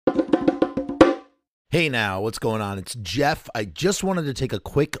Hey now, what's going on? It's Jeff. I just wanted to take a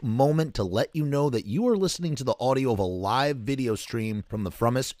quick moment to let you know that you are listening to the audio of a live video stream from the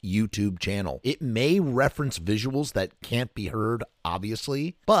Frumus YouTube channel. It may reference visuals that can't be heard,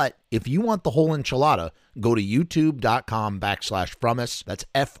 obviously, but if you want the whole enchilada, go to youtube.com/Frumus. That's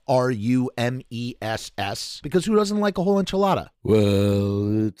Frumess, because who doesn't like a whole enchilada?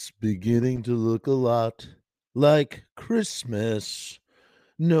 Well, it's beginning to look a lot like Christmas.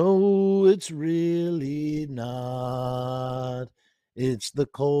 No, it's really not. It's the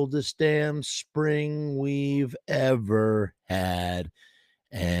coldest damn spring we've ever had,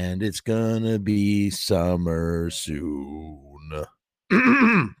 and it's gonna be summer soon.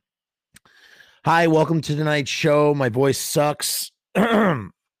 Hi, welcome to tonight's show. My voice sucks.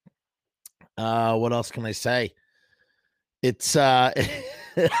 What else can I say? It's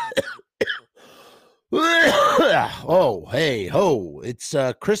oh, hey, ho. It's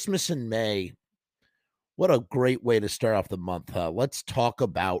Christmas in May. What a great way to start off the month, huh? Let's talk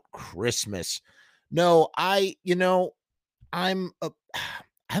about Christmas. No, I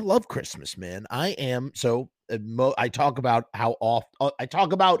love Christmas, man. I am so I talk about how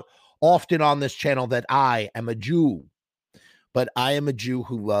often on this channel that I am a Jew, but I am a Jew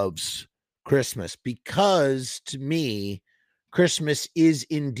who loves Christmas because to me, Christmas is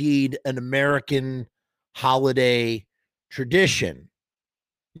indeed an American holiday tradition.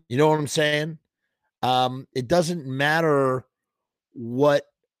 You know what I'm saying? It doesn't matter what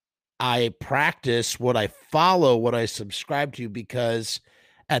I practice, what I follow, what I subscribe to, because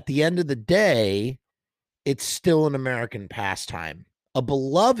at the end of the day, it's still an American pastime, a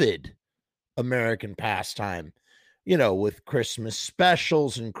beloved American pastime, you know, with Christmas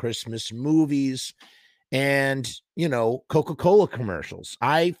specials and Christmas movies and, you know, Coca-Cola commercials.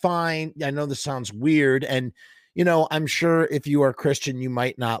 I know this sounds weird, and, you know, I'm sure if you are Christian, you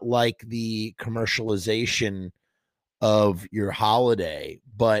might not like the commercialization of your holiday,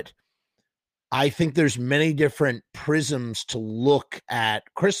 but I think there's many different prisms to look at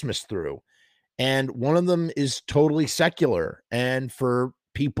Christmas through. And one of them is totally secular and for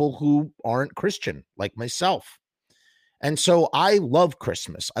people who aren't Christian, like myself. And so I love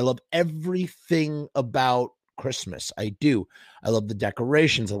Christmas. I love everything about Christmas. I do. I love the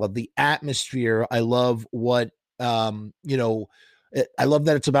decorations. I love the atmosphere. I love what, I love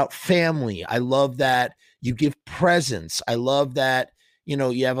that it's about family. I love that you give presents. I love that, you know,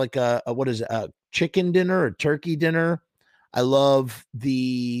 you have like a chicken dinner or turkey dinner. I love and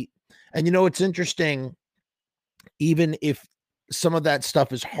you know, it's interesting, even if some of that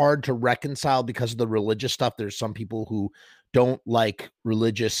stuff is hard to reconcile because of the religious stuff. There's some people who don't like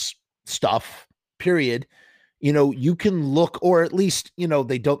religious stuff, period. You know, you can look, or at least, you know,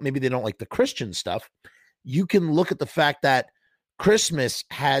 maybe they don't like the Christian stuff. You can look at the fact that Christmas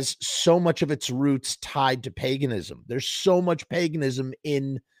has so much of its roots tied to paganism. There's so much paganism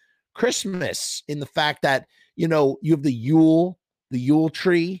in Christmas, in the fact that, you know, you have the Yule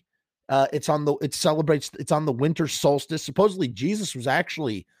tree. It's on the winter solstice. Supposedly Jesus was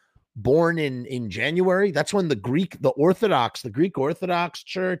actually born in January. That's when the Greek Orthodox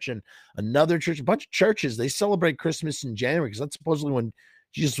Church and another church, a bunch of churches, they celebrate Christmas in January because that's supposedly when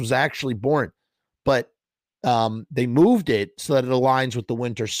Jesus was actually born. But they moved it so that it aligns with the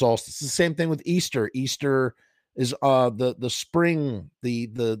winter solstice. It's the same thing with Easter. Easter is the spring,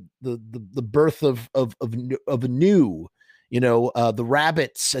 the birth of a new. You know, the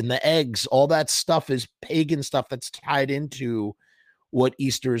rabbits and the eggs, all that stuff is pagan stuff that's tied into what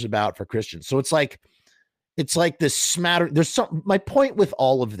Easter is about for Christians. So it's like this smatter. My point with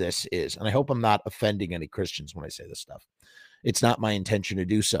all of this is, and I hope I'm not offending any Christians when I say this stuff. It's not my intention to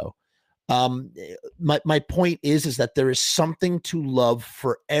do so. My point is that there is something to love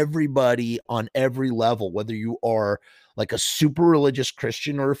for everybody on every level, whether you are like a super religious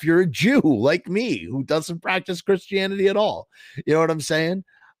Christian or if you're a Jew like me who doesn't practice Christianity at all. You know what I'm saying?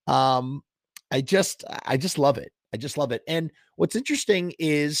 I just love it. I just love it. And what's interesting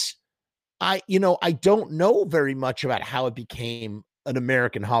is I don't know very much about how it became an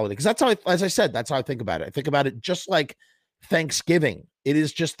American holiday, because that's how, as I said, that's how I think about it. I think about it just like Thanksgiving. It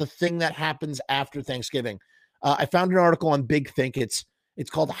is just the thing that happens after Thanksgiving. I found an article on Big Think. It's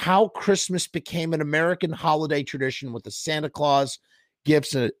called "How Christmas Became an American Holiday Tradition with the Santa Claus,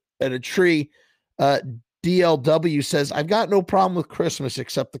 Gifts, and a Tree." DLW says, "I've got no problem with Christmas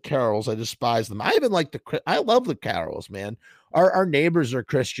except the carols. I despise them. I even like I love the carols, man. Our neighbors are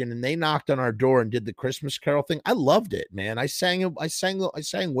Christian and they knocked on our door and did the Christmas carol thing. I loved it, man. I sang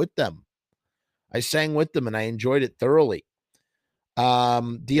with them. I sang with them and I enjoyed it thoroughly."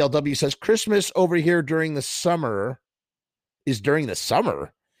 DLW says, "Christmas over here during the summer is during the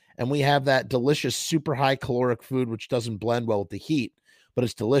summer. and we have that delicious, super high caloric food, which doesn't blend well with the heat, but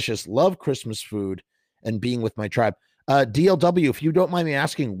it's delicious. Love Christmas food and being with my tribe. DLW, if you don't mind me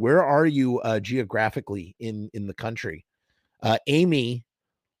asking, where are you geographically in the country? Amy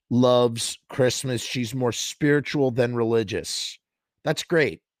loves Christmas. She's more spiritual than religious. That's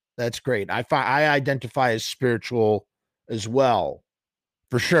great. That's great. I identify as spiritual as well,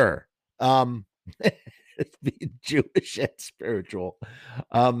 for sure. Being Jewish and spiritual.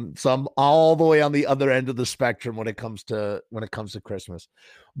 So I'm all the way on the other end of the spectrum when it comes to Christmas.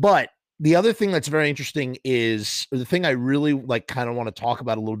 But the other thing that's very interesting is the thing I really like kind of want to talk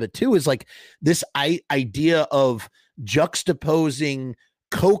about a little bit too is like this idea of juxtaposing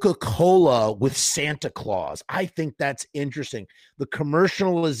Coca-Cola with Santa Claus. I think that's interesting. The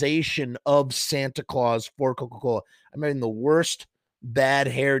commercialization of Santa Claus for Coca-Cola. I'm having the worst bad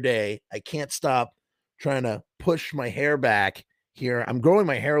hair day. I can't stop trying to push my hair back here. I'm growing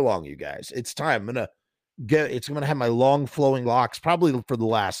my hair long, you guys. It's time. I'm gonna have my long flowing locks probably for the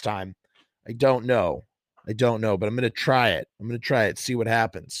last time. I don't know, but I'm gonna try it. See what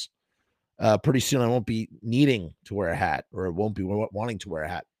happens. Pretty soon I won't be needing to wear a hat, or it won't be wanting to wear a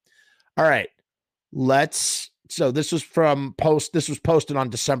hat. All right, so this was posted on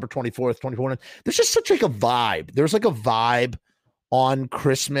December 24th, 2021. There's just such like a vibe. There's like a vibe on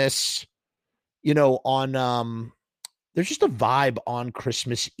Christmas, there's just a vibe on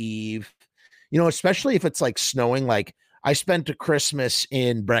Christmas Eve, especially if it's like snowing. Like I spent a Christmas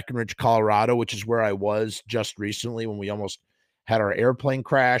in Breckenridge, Colorado, which is where I was just recently when we almost had our airplane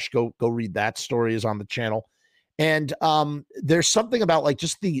crash. Go read that story, is on the channel. And there's something about like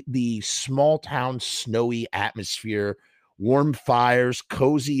just the small town snowy atmosphere, warm fires,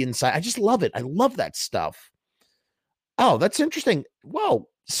 cozy inside. I just love it. I love that stuff. Oh, that's interesting. Wow.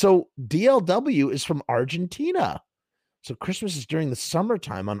 So DLW is from Argentina. So Christmas is during the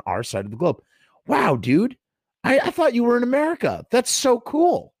summertime on our side of the globe. Wow, dude. I thought you were in America. That's so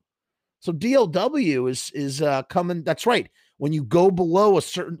cool. So DLW is coming. That's right. When you go below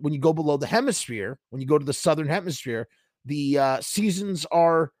the hemisphere, when you go to the southern hemisphere, the seasons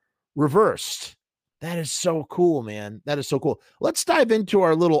are reversed. That is so cool, man. That is so cool. Let's dive into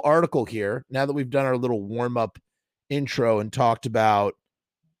our little article here now that we've done our little warm-up intro and talked about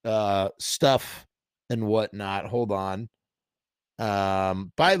stuff and whatnot. Hold on.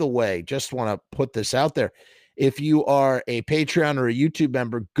 By the way, just want to put this out there. If you are a Patreon or a YouTube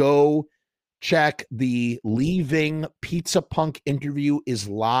member, go check the Leaving Pizza Punk interview is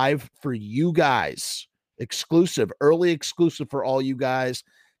live for you guys. Exclusive, early exclusive for all you guys.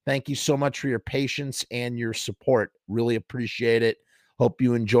 Thank you so much for your patience and your support. Really appreciate it. Hope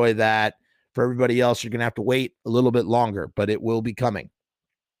you enjoy that. For everybody else, you're going to have to wait a little bit longer, but it will be coming.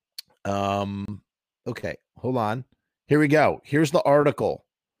 Okay, hold on. Here we go. Here's the article.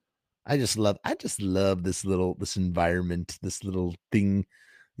 I just love this environment, this little thing,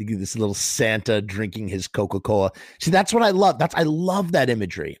 this little Santa drinking his Coca-Cola. See, that's what I love. I love that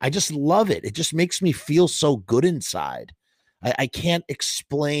imagery. I just love it. It just makes me feel so good inside. I can't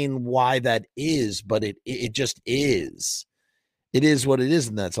explain why that is, but it just is. It is what it is,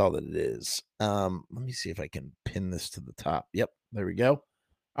 and that's all that it is. Let me see if I can pin this to the top. Yep, there we go.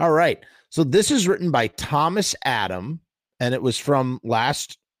 All right. So this is written by Thomas Adam, and it was from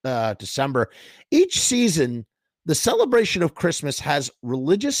last December. Each season, the celebration of Christmas has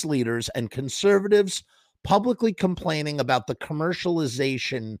religious leaders and conservatives publicly complaining about the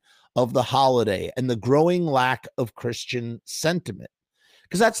commercialization of the holiday and the growing lack of Christian sentiment.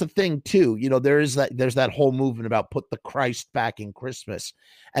 Because that's the thing too, there's that whole movement about put the Christ back in Christmas.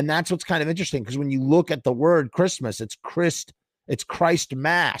 And that's what's kind of interesting, because when you look at the word Christmas, it's Christ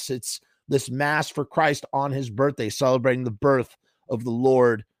Mass. It's this Mass for Christ on his birthday, celebrating the birth of the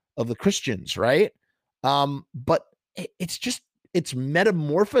Lord of the Christians, right? But it's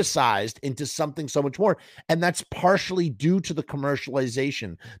metamorphosized into something so much more. And that's partially due to the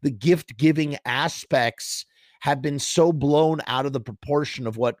commercialization. The gift-giving aspects have been so blown out of the proportion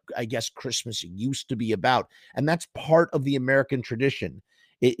of what I guess Christmas used to be about. And that's part of the American tradition.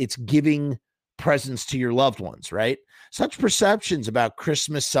 It's giving presents to your loved ones, right? Such perceptions about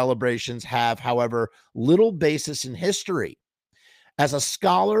Christmas celebrations have, however, little basis in history. As a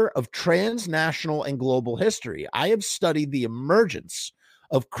scholar of transnational and global history, I have studied the emergence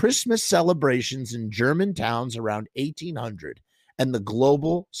of Christmas celebrations in German towns around 1800 and the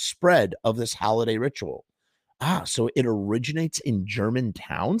global spread of this holiday ritual. So it originates in German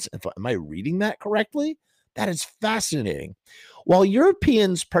towns? Am I reading that correctly? That is fascinating. While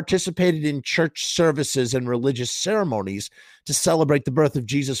Europeans participated in church services and religious ceremonies to celebrate the birth of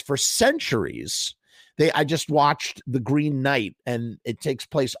Jesus for centuries, I just watched The Green Knight, and it takes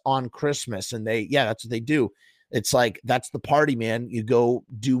place on Christmas, and that's what they do. It's like, that's the party, man. You go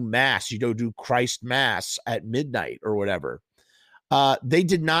do mass, you go do Christ mass at midnight or whatever. They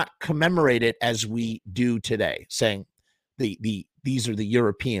did not commemorate it as we do today, saying these are the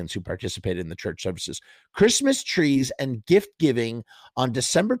Europeans who participated in the church services. Christmas trees and gift giving on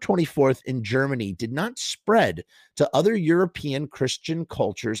December 24th in Germany did not spread to other European Christian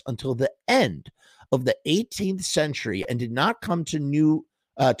cultures until the end of the 18th century, and did not come to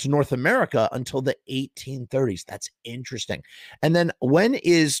North America until the 1830s. That's interesting. And then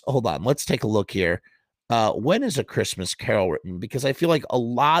hold on, let's take a look here. When is A Christmas Carol written? Because I feel like a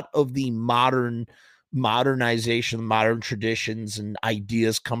lot of the modernization, modern traditions and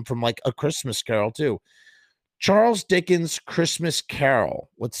ideas come from like A Christmas Carol too. Charles Dickens' Christmas Carol.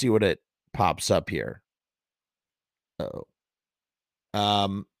 Let's see what it pops up here.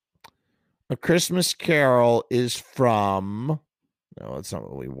 A Christmas Carol is from, no, that's not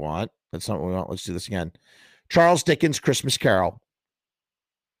what we want. That's not what we want. Let's do this again. Charles Dickens' Christmas Carol.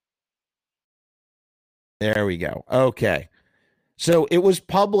 There we go. Okay. So it was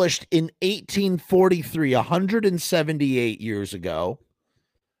published in 1843, 178 years ago.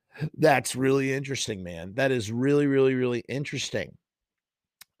 That's really interesting, man. That is really, really, really interesting.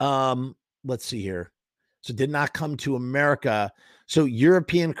 Let's see here. So it did not come to America. So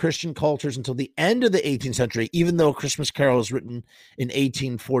European Christian cultures until the end of the 18th century, even though Christmas Carol was written in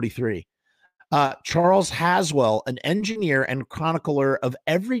 1843. Charles Haswell, an engineer and chronicler of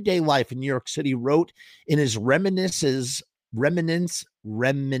everyday life in New York City, wrote in his reminiscences.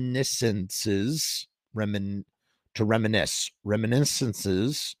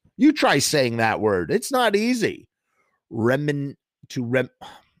 You try saying that word. It's not easy.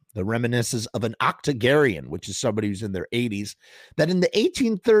 The reminiscences of an octogenarian, which is somebody who's in their 80s, that in the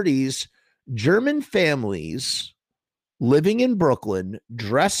 1830s, German families living in Brooklyn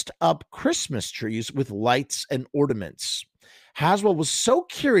dressed up Christmas trees with lights and ornaments. Haswell was so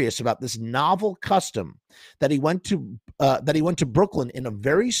curious about this novel custom that he went to Brooklyn in a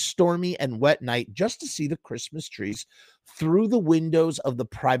very stormy and wet night just to see the Christmas trees through the windows of the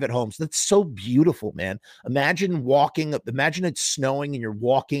private homes. That's so beautiful, man. Imagine it's snowing and you're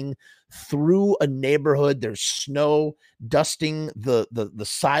walking through a neighborhood. There's snow dusting the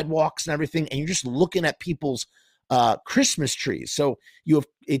sidewalks and everything, and you're just looking at people's Christmas trees. So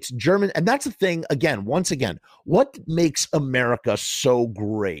it's German. And that's the thing, once again, what makes America so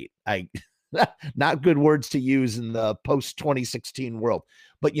great? Not good words to use in the post 2016 world,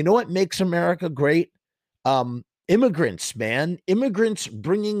 but you know what makes America great? Immigrants, man. Immigrants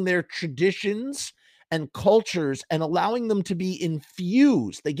bringing their traditions and cultures and allowing them to be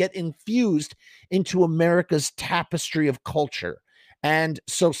infused. They get infused into America's tapestry of culture. And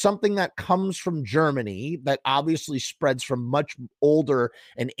so something that comes from Germany that obviously spreads from much older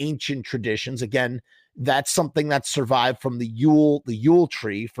and ancient traditions. Again, that's something that survived from the Yule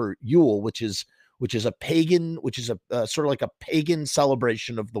tree for Yule, which is a pagan, sort of like a pagan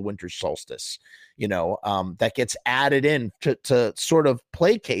celebration of the winter solstice, that gets added in to sort of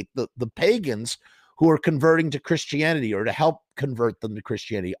placate the pagans who are converting to Christianity, or to help convert them to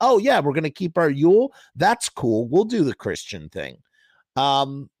Christianity. Oh yeah, we're going to keep our Yule. That's cool. We'll do the Christian thing.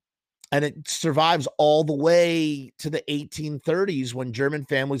 And it survives all the way to the 1830s, when German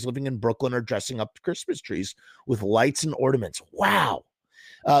families living in Brooklyn are dressing up Christmas trees with lights and ornaments. Wow.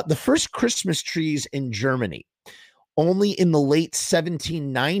 The first Christmas trees in Germany, only in the late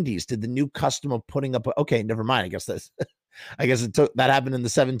 1790s did the new custom of putting up. Okay, never mind. I guess that happened in the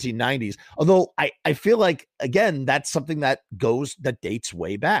 1790s. Although I feel like, again, that's something that dates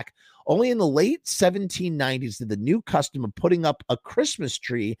way back. Only in the late 1790s did the new custom of putting up a Christmas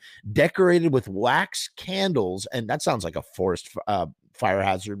tree decorated with wax candles, and that sounds like a forest fire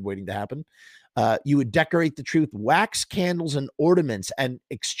hazard waiting to happen. You would decorate the tree with wax candles and ornaments and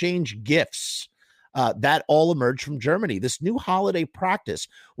exchange gifts. That all emerged from Germany. This new holiday practice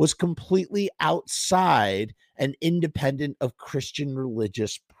was completely outside and independent of Christian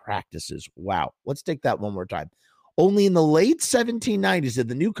religious practices. Wow. Let's take that one more time. Only in the late 1790s did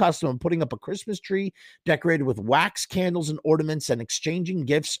the new custom of putting up a Christmas tree decorated with wax candles and ornaments and exchanging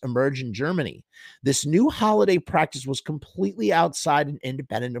gifts emerge in Germany. This new holiday practice was completely outside and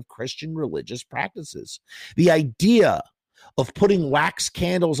independent of Christian religious practices. The idea of putting wax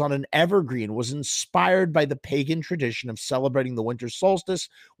candles on an evergreen was inspired by the pagan tradition of celebrating the winter solstice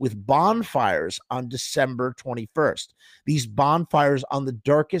with bonfires on December 21st. These bonfires on the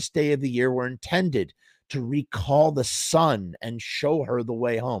darkest day of the year were intended to recall the sun and show her the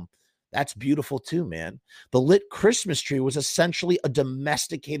way home. That's beautiful too, man. The lit Christmas tree was essentially a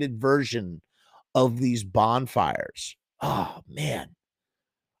domesticated version of these bonfires. Oh man,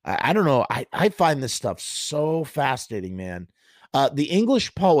 I don't know. I find this stuff so fascinating, man. The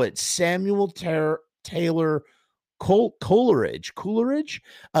English poet Samuel Taylor Coleridge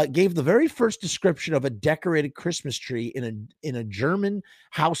gave the very first description of a decorated Christmas tree in a German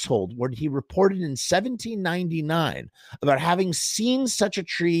household, where he reported in 1799 about having seen such a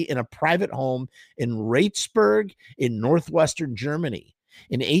tree in a private home in Ratzeburg in northwestern Germany.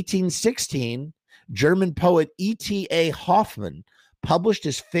 In 1816, German poet E.T.A. Hoffmann published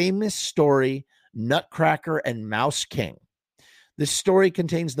his famous story, Nutcracker and Mouse King. This story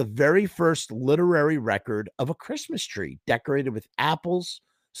contains the very first literary record of a Christmas tree decorated with apples,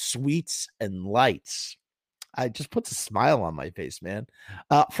 sweets, and lights. It just puts a smile on my face, man.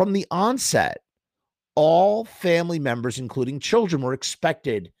 From the onset, all family members, including children, were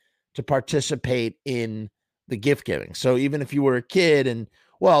expected to participate in the gift giving. So even if you were a kid and,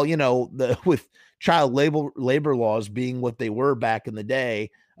 well, with child labor laws being what they were back in the day,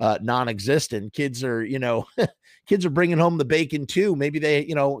 non-existent, kids are, kids are bringing home the bacon too. Maybe they,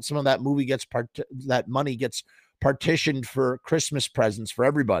 some of that that money gets partitioned for Christmas presents for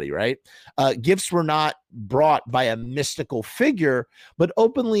everybody, right? Gifts were not brought by a mystical figure, but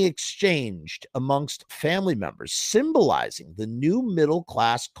openly exchanged amongst family members, symbolizing the new middle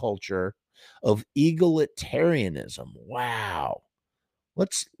class culture of egalitarianism. Wow.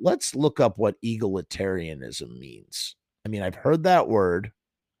 Let's look up what egalitarianism means. I mean, I've heard that word.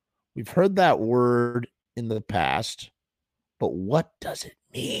 We've heard that word in the past, but what does it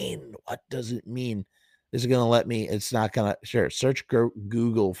mean? What does it mean? Is it going to let me? It's not going to. Sure. Search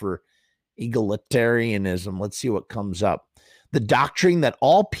Google for egalitarianism. Let's see what comes up. The doctrine that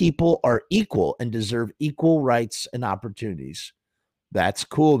all people are equal and deserve equal rights and opportunities. That's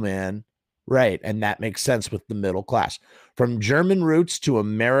cool, man. Right. And that makes sense with the middle class. From German roots to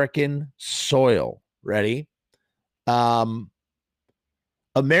American soil. Ready?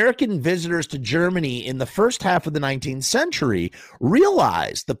 American visitors to Germany in the first half of the 19th century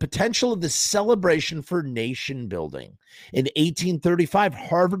realized the potential of this celebration for nation building. In 1835,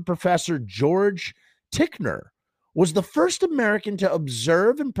 Harvard professor George Tickner was the first American to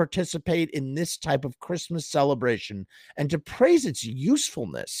observe and participate in this type of Christmas celebration and to praise its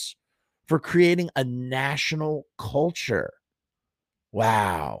usefulness for creating a national culture.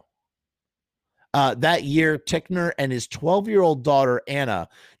 Wow. That year, Tickner and his 12-year-old daughter, Anna,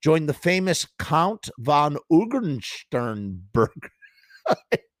 joined the famous Count von Ungern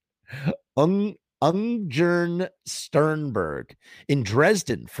Sternberg in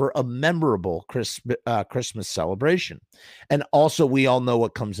Dresden for a memorable Christmas celebration. And also, we all know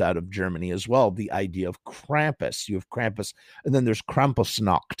what comes out of Germany as well, the idea of Krampus. You have Krampus, and then there's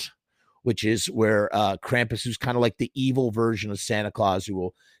Krampusnacht, which is where Krampus, who's kind of like the evil version of Santa Claus, who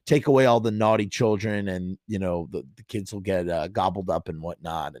will take away all the naughty children, and the kids will get gobbled up and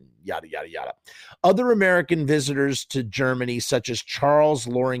whatnot, and yada yada yada. Other American visitors to Germany, such as Charles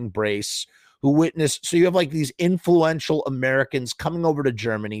Loring Brace, who witnessed. So you have like these influential Americans coming over to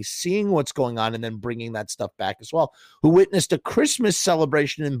Germany, seeing what's going on, and then bringing that stuff back as well. Who witnessed a Christmas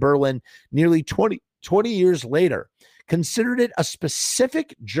celebration in Berlin nearly 20 years later. Considered it a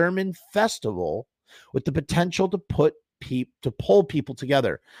specific German festival with the potential to pull people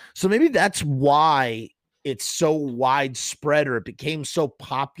together. So maybe that's why it's so widespread, or it became so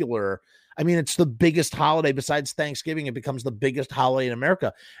popular. I mean, it's the biggest holiday besides Thanksgiving. It becomes the biggest holiday in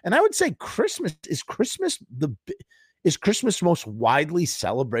America. And I would say is Christmas most widely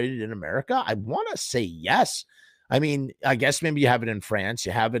celebrated in America? I want to say yes. I mean, I guess maybe you have it in France,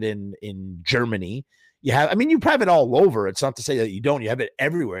 you have it in Germany. You have it all over. It's not to say that you don't. You have it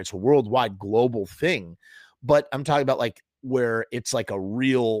everywhere. It's a worldwide, global thing. But I'm talking about like where it's like a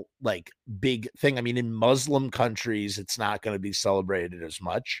real like big thing. I mean, in Muslim countries, it's not going to be celebrated as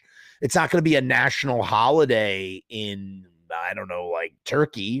much. It's not going to be a national holiday in, I don't know, like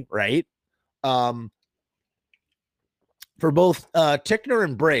Turkey, right? For both Tickner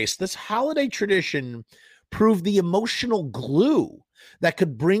and Brace, this holiday tradition proved the emotional glue that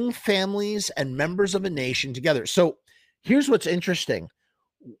could bring families and members of a nation together. So here's what's interesting.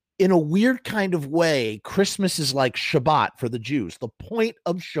 In a weird kind of way, Christmas is like Shabbat for the Jews. The point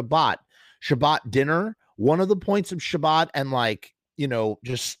of Shabbat dinner, one of the points of Shabbat, and like,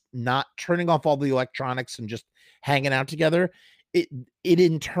 just not turning off all the electronics and just hanging out together. It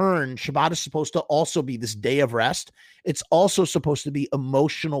in turn, Shabbat is supposed to also be this day of rest. It's also supposed to be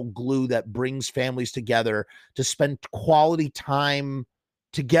emotional glue that brings families together to spend quality time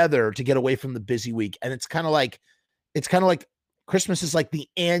together to get away from the busy week. And it's kind of like Christmas is like the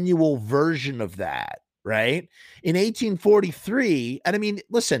annual version of that, right? In 1843, and I mean,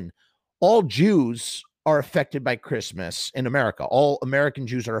 listen, all Jews are affected by Christmas in America. All American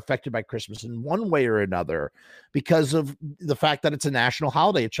Jews are affected by Christmas in one way or another because of the fact that it's a national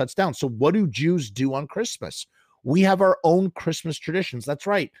holiday. It shuts down. So what do Jews do on Christmas? We have our own Christmas traditions. That's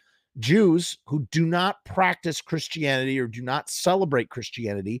right. Jews who do not practice Christianity or do not celebrate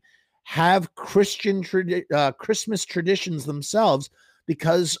Christianity have Christmas traditions themselves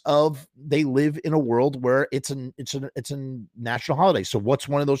because of they live in a world where it's a national holiday. So what's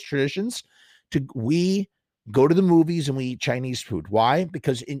one of those traditions? We go to the movies and we eat Chinese food. Why?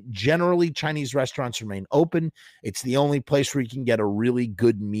 Because generally Chinese restaurants remain open. It's the only place where you can get a really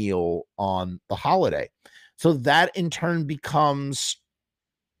good meal on the holiday. So that in turn becomes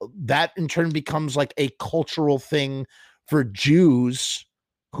like a cultural thing for Jews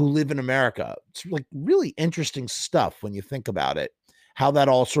who live in America. It's like really interesting stuff when you think about it, how that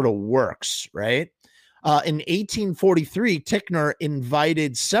all sort of works, right? In 1843, Ticknor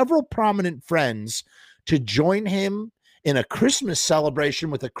invited several prominent friends to join him in a Christmas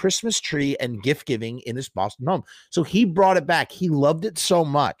celebration with a Christmas tree and gift giving in his Boston home. So he brought it back. He loved it so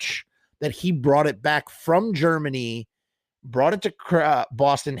much that he brought it back from Germany, brought it to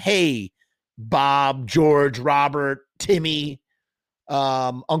Boston. Hey, Bob, George, Robert, Timmy,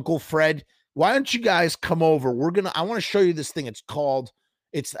 Uncle Fred, why don't you guys come over? I want to show you this thing.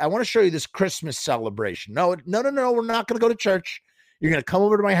 I want to show you this Christmas celebration. No, we're not going to go to church. You're going to come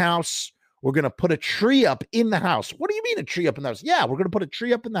over to my house. We're going to put a tree up in the house. What do you mean a tree up in the house? Yeah, we're going to put a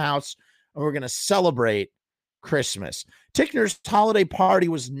tree up in the house and we're going to celebrate Christmas. Ticknor's holiday party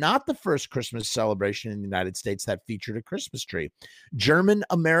was not the first Christmas celebration in the United States that featured a Christmas tree. German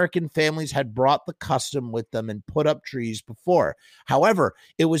American families had brought the custom with them and put up trees before. However,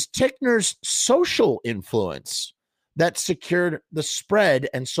 it was Ticknor's social influence that secured the spread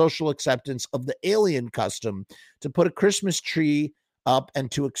and social acceptance of the alien custom to put a Christmas tree up and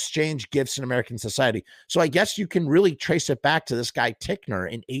to exchange gifts in American society. So I guess you can really trace it back to this guy Ticknor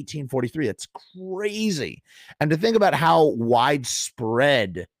in 1843. It's crazy. And to think about how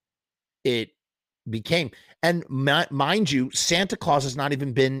widespread it became. And mind you, Santa Claus has not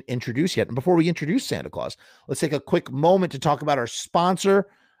even been introduced yet. And before we introduce Santa Claus, let's take a quick moment to talk about our sponsor,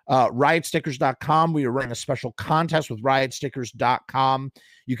 riotstickers.com. We are running a special contest with riotstickers.com.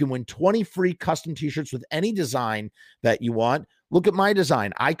 You can win 20 free custom t-shirts with any design that you want. Look at my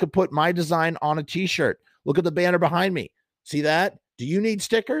design. I could put my design on a t-shirt. Look at the banner behind me. See that? Do you need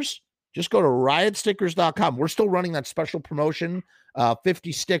stickers? Just go to riotstickers.com. We're still running that special promotion,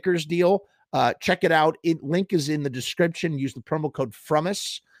 50 stickers deal. Check it out. Link is in the description. Use the promo code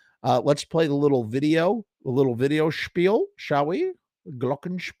FROMUS. Let's play the little video spiel, shall we?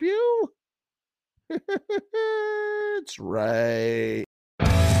 Glockenspiel. It's right.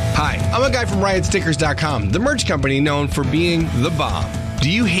 Hi, I'm a guy from riotstickers.com, the merch company known for being the bomb. Do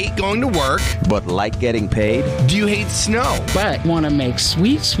you hate going to work, but like getting paid? Do you hate snow, but want to make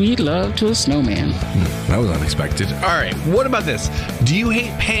sweet, sweet love to a snowman? That was unexpected. All right, what about this? Do you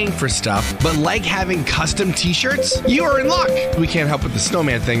hate paying for stuff, but like having custom t-shirts? You are in luck. We can't help with the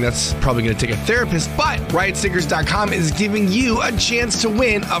snowman thing. That's probably going to take a therapist, but riotstickers.com is giving you a chance to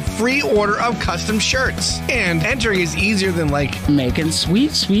win a free order of custom shirts. And entering is easier than like making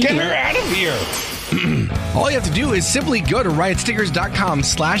sweet, sweet Get her out of here. All you have to do is simply go to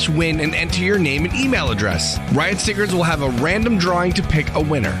riotstickers.com/win and enter your name and email address. Riot Stickers will have a random drawing to pick a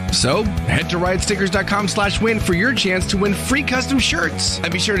winner. So head to riotstickers.com/win for your chance to win free custom shirts.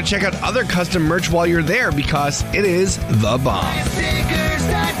 And be sure to check out other custom merch while you're there because it is the bomb.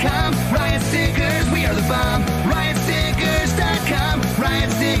 Riotstickers.com, Riot Stickers, we are the bomb. Riotstickers.com,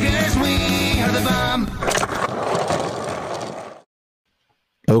 Riot Stickers, we are the bomb.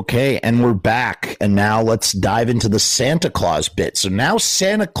 Okay, and we're back, and now let's dive into the Santa Claus bit. So now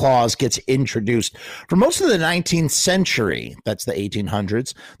Santa Claus gets introduced. For most of the 19th century, that's the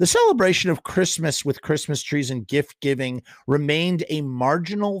 1800s, the celebration of Christmas with Christmas trees and gift giving remained a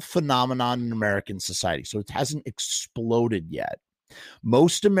marginal phenomenon in American society, so it hasn't exploded yet.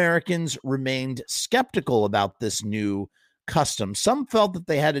 Most Americans remained skeptical about this new custom. Some felt that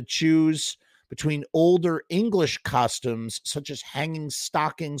they had to choose between older English customs, such as hanging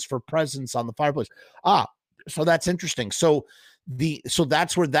stockings for presents on the fireplace. So that's interesting. So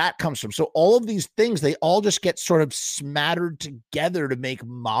that's where that comes from. So all of these things, they all just get sort of smattered together to make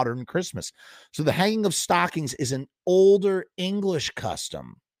modern Christmas. So the hanging of stockings is an older English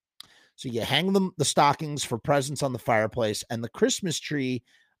custom. So you hang the stockings for presents on the fireplace, and the Christmas tree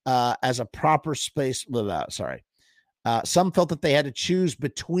as a proper space. Some felt that they had to choose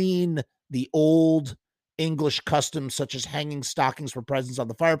between the old English customs, such as hanging stockings for presents on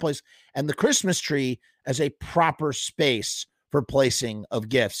the fireplace, and the Christmas tree as a proper space for placing of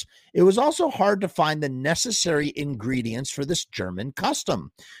gifts. It was also hard to find the necessary ingredients for this German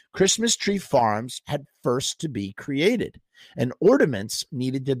custom. Christmas tree farms had first to be created, and ornaments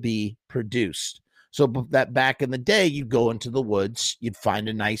needed to be produced. So that back in the day, you'd go into the woods, you'd find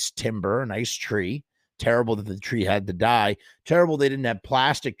a nice timber, a nice tree. Terrible that the tree had to die. Terrible they didn't have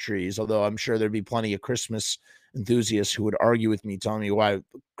plastic trees, although I'm sure there'd be plenty of Christmas enthusiasts who would argue with me, telling me why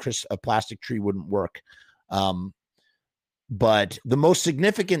a plastic tree wouldn't work. But the most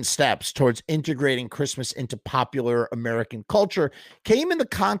significant steps towards integrating Christmas into popular American culture came in the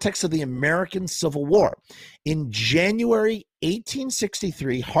context of the American Civil War. In January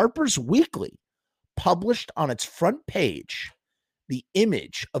 1863, Harper's Weekly published on its front page the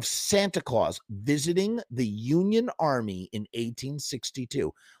image of Santa Claus visiting the Union Army in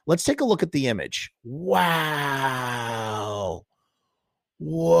 1862. Let's take a look at the image. Wow.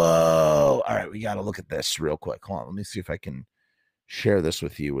 Whoa. All right, we got to look at this real quick. Hold on, let me see if I can share this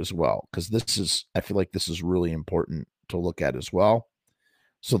with you as well, because I feel like this is really important to look at as well.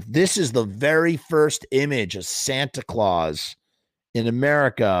 So this is the very first image of Santa Claus in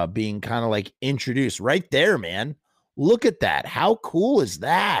America being kind of like introduced right there, man. Look at that. How cool is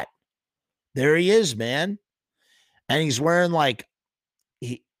that? There he is, man. And he's wearing like,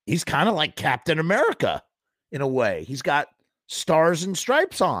 he's kind of like Captain America in a way. He's got stars and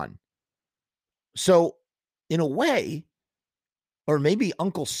stripes on. So in a way, or maybe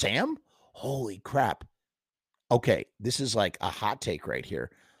Uncle Sam? Holy crap. Okay, this is like a hot take right here.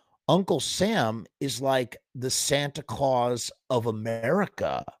 Uncle Sam is like the Santa Claus of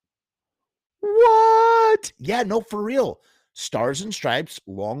America. What? Yeah, no, for real. Stars and stripes,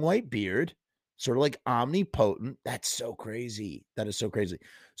 long white beard, sort of like omnipotent. That's so crazy. That is so crazy.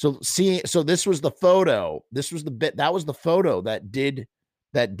 So this was the photo. This was the bit. That was the photo that did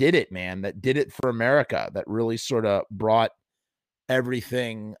it, man. That did it for America. That really sort of brought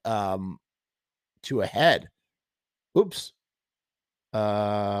everything to a head. Oops.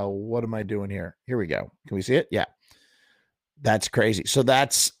 What am I doing here? Here we go. Can we see it? Yeah. That's crazy. So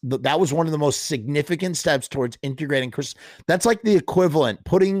that was one of the most significant steps towards integrating Christmas. That's like the equivalent,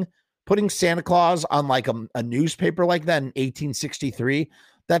 putting Santa Claus on like a newspaper like that in 1863.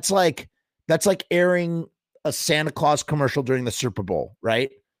 That's like airing a Santa Claus commercial during the Super Bowl, right?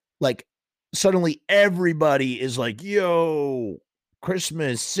 Like suddenly everybody is like, yo,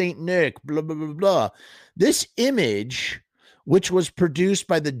 Christmas, Saint Nick, blah, blah, blah, blah. This image, which was produced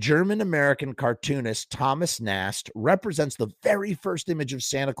by the German-American cartoonist Thomas Nast, represents the very first image of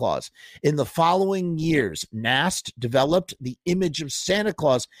Santa Claus. In the following years, Nast developed the image of Santa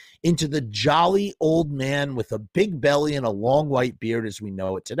Claus into the jolly old man with a big belly and a long white beard as we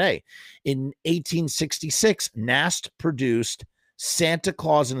know it today. In 1866, Nast produced Santa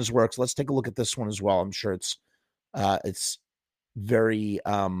Claus and His Works. Let's take a look at this one as well. I'm sure it's very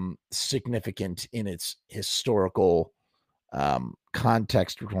significant in its historical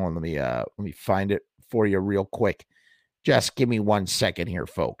context. Let me find it for you real quick. Just give me 1 second here,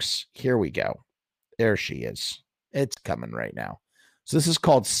 folks. Here we go. There she is. It's coming right now. So this is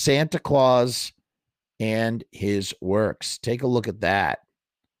called Santa Claus and His Works. Take a look at that.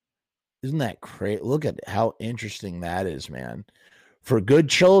 Isn't that great? Look at how interesting that is, man. For good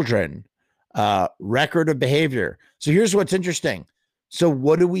children, record of behavior. So here's what's interesting. So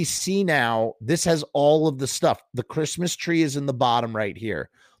what do we see now? This has all of the stuff. The Christmas tree is in the bottom right here.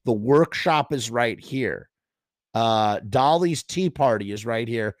 The workshop is right here. Dolly's tea party is right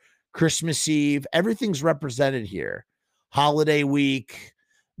here. Christmas Eve, everything's represented here. Holiday week,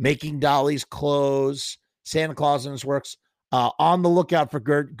 making Dolly's clothes, Santa Claus and His Works. On the lookout for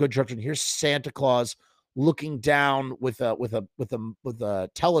good children. Here's Santa Claus looking down with a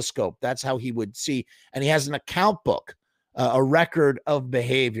telescope. That's how he would see. And he has an account book. A record of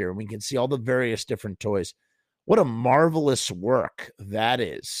behavior. We can see all the various different toys. What a marvelous work that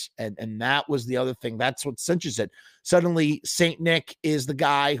is. And that was the other thing. That's what cinches it. Suddenly, Saint Nick is the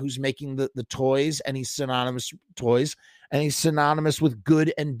guy who's making the toys, and he's synonymous with toys, and he's synonymous with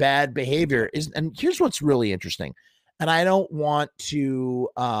good and bad behavior. And here's what's really interesting. And I don't want to,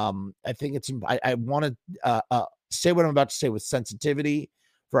 I want to say what I'm about to say with sensitivity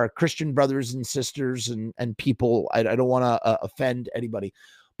for our Christian brothers and sisters and people. I don't want to offend anybody,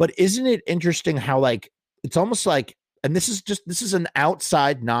 but isn't it interesting how like, it's almost like, and this is an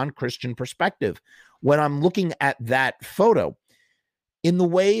outside non-Christian perspective when I'm looking at that photo, in the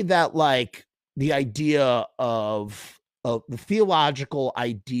way that like the idea of the theological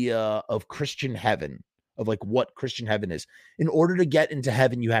idea of Christian heaven, of like what Christian heaven is. In order to get into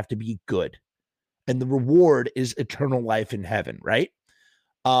heaven, you have to be good. And the reward is eternal life in heaven, right?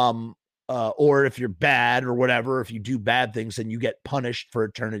 or if you're bad or whatever, if you do bad things, then you get punished for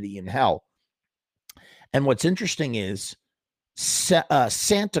eternity in hell. And what's interesting is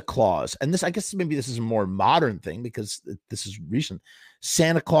Santa Claus, and this, I guess maybe this is a more modern thing because this is recent.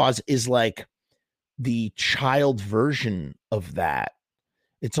 Santa Claus is like the child version of that.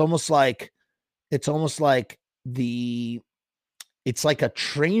 It's almost like it's like a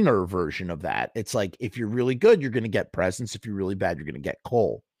trainer version of that. It's like, if you're really good, you're going to get presents. If you're really bad, you're going to get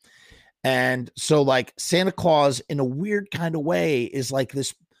coal. And so like Santa Claus in a weird kind of way is like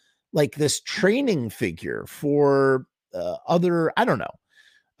this training figure for other, I don't know,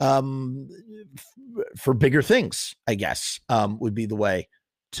 for bigger things, I guess, would be the way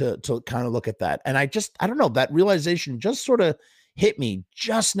to kind of look at that. And I don't know, that realization just sort of hit me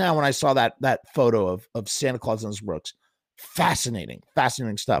just now when I saw that photo of Santa Claus and his works. Fascinating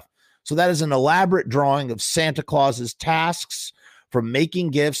stuff. So that is an elaborate drawing of Santa Claus's tasks, from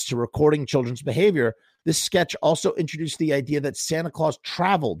making gifts to recording children's behavior. This sketch also introduced the idea that Santa Claus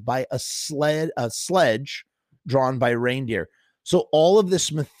traveled by a sledge drawn by reindeer. So all of this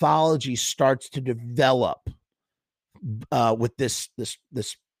mythology starts to develop with this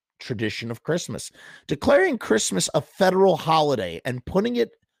tradition of Christmas, declaring Christmas a federal holiday and putting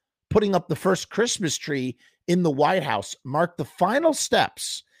up the first Christmas tree in the White House marked the final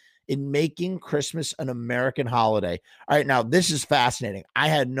steps in making Christmas an American holiday. All right, now this is fascinating. I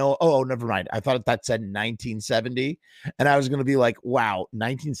had never mind. I thought that said 1970, and I was going to be like, wow,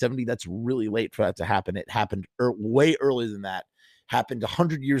 1970, that's really late for that to happen. It happened way earlier than that. Happened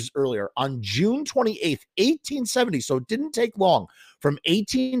 100 years earlier on June 28th, 1870. So it didn't take long. From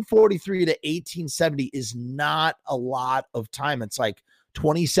 1843 to 1870 is not a lot of time. It's like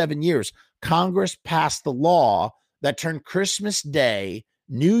 27 years. Congress passed the law that turned Christmas Day,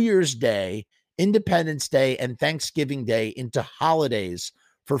 New Year's Day, Independence Day, and Thanksgiving Day into holidays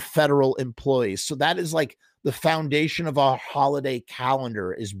for federal employees. So that is like the foundation of our holiday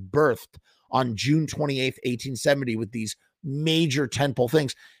calendar is birthed on June 28th, 1870, with these major tentpole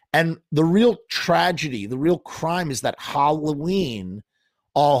things. And the real tragedy, the real crime is that Halloween,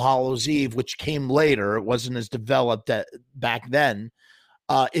 All Hallows Eve, which came later, it wasn't as developed back then,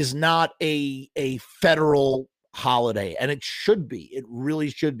 is not a federal holiday. And it should be. It really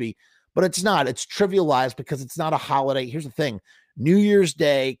should be. But it's not. It's trivialized because it's not a holiday. Here's the thing. New Year's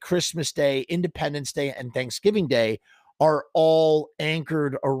Day, Christmas Day, Independence Day, and Thanksgiving Day are all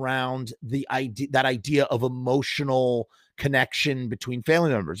anchored around that idea of emotional connection between family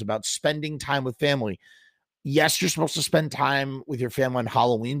members, about spending time with family. Yes, you're supposed to spend time with your family on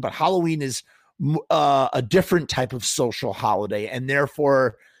Halloween, but Halloween is a different type of social holiday, and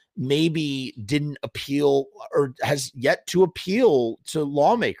therefore maybe didn't appeal or has yet to appeal to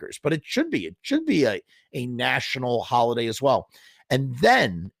lawmakers, but it should be a national holiday as well. And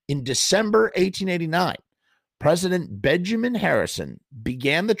then in December 1889, President Benjamin Harrison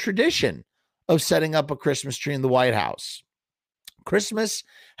began the tradition of setting up a Christmas tree in the White House. Christmas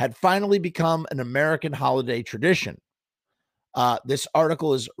had finally become an American holiday tradition. This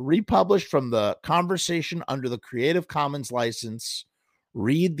article is republished from the Conversation under the Creative Commons license.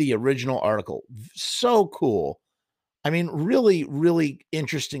 Read the original article. So cool. I mean, really, really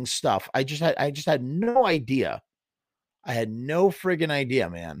interesting stuff. I just had no idea. I had no friggin' idea,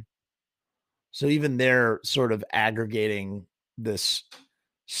 man. So even they're sort of aggregating this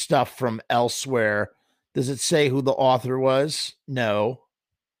stuff from elsewhere. Does it say who the author was? No.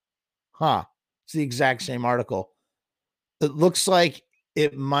 Huh. It's the exact same article. It looks like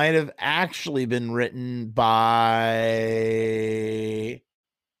it might have actually been written by...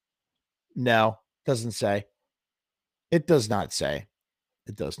 No, doesn't say. It does not say.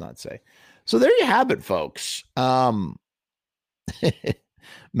 It does not say. So there you have it, folks.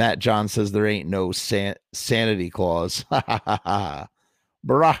 Matt John says there ain't no sanity clause. I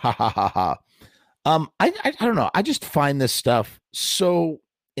don't know. I just find this stuff so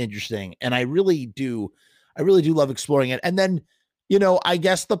interesting, and I really do love exploring it. And then, I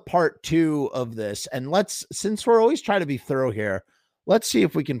guess the part 2 of this, and since we're always trying to be thorough here, let's see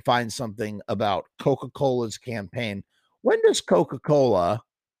if we can find something about Coca-Cola's campaign. When does Coca-Cola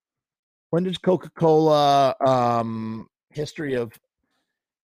history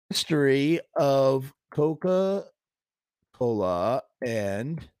of Coca-Cola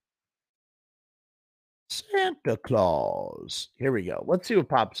and Santa Claus? Here we go. Let's see what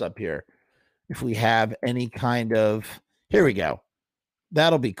pops up here. If we have any kind of, here we go.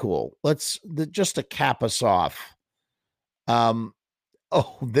 That'll be cool. Just to cap us off.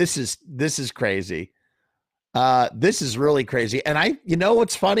 This is crazy. This is really crazy. And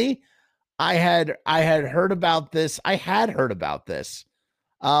what's funny? I had heard about this.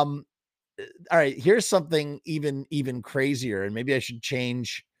 all right, here's something even crazier, and maybe I should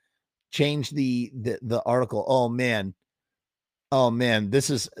change the article. Oh man, this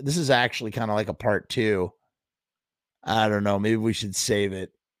is actually kind of like a part 2. I don't know, maybe we should save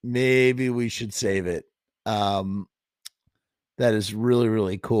it. That is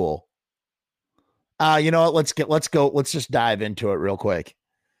really cool. You know what, let's just dive into it real quick,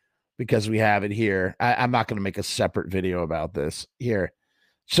 because we have it here. I'm not going to make a separate video about this here.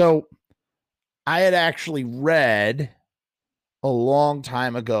 So I had actually read a long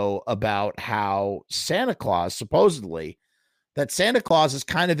time ago about how Santa Claus, supposedly, that Santa Claus is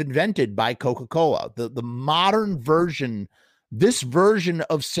kind of invented by Coca-Cola. The modern version, this version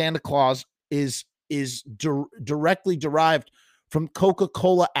of Santa Claus is directly derived from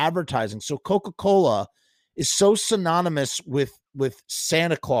Coca-Cola advertising. So Coca-Cola is so synonymous with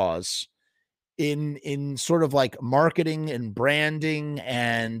Santa Claus in sort of like marketing and branding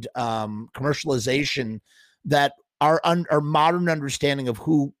and commercialization, that our modern understanding of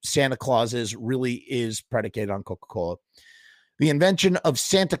who Santa Claus is really is predicated on Coca-Cola. The invention of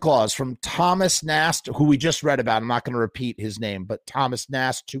Santa Claus from Thomas Nast, who we just read about. I'm not going to repeat his name, but Thomas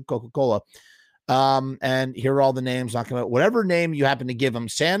Nast to Coca-Cola. And here are all the names. Not going to, whatever name you happen to give him,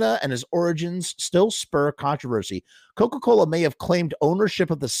 Santa and his origins still spur controversy. Coca-Cola may have claimed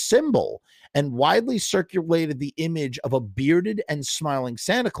ownership of the symbol and widely circulated the image of a bearded and smiling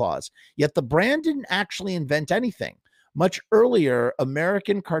Santa Claus. Yet the brand didn't actually invent anything. Much earlier,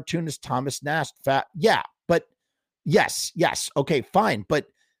 American cartoonist Thomas Nast, yes, okay, fine, but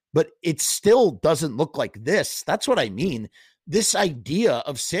it still doesn't look like this. That's what I mean. This idea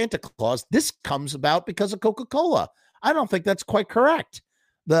of Santa Claus, this comes about because of Coca-Cola. I don't think that's quite correct.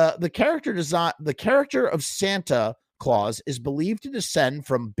 The character of Santa Claus is believed to descend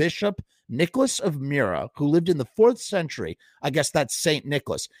from Bishop Nicholas of Myra, who lived in the 4th century. I guess that's Saint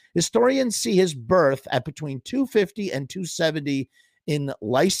Nicholas. Historians see his birth at between 250 and 270 in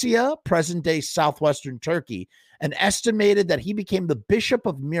Lycia, present-day southwestern Turkey, and estimated that he became the Bishop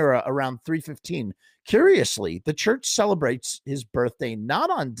of Myra around 315. Curiously, the church celebrates his birthday not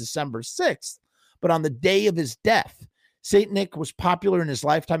on December 6th, but on the day of his death. Saint Nick was popular in his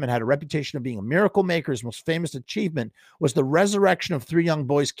lifetime and had a reputation of being a miracle maker. His most famous achievement was the resurrection of 3 young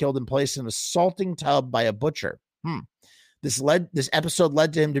boys killed and placed in a salting tub by a butcher. This episode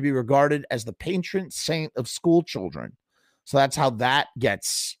led to him to be regarded as the patron saint of school children. So that's how that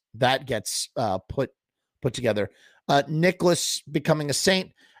gets put together. Nicholas becoming a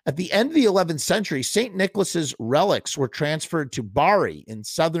saint. At the end of the 11th century, St. Nicholas's relics were transferred to Bari in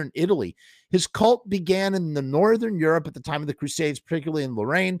southern Italy. His cult began in the northern Europe at the time of the Crusades, particularly in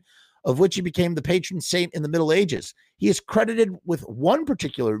Lorraine, of which he became the patron saint in the Middle Ages. He is credited with one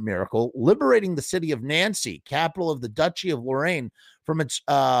particular miracle, liberating the city of Nancy, capital of the Duchy of Lorraine, from its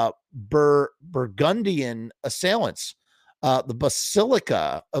Burgundian assailants. The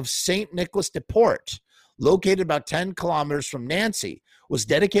Basilica of St. Nicholas de Port, located about 10 kilometers from Nancy, was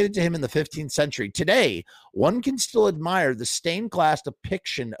dedicated to him in the 15th century. Today, one can still admire the stained glass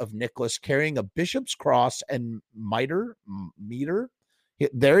depiction of Nicholas carrying a bishop's cross and mitre.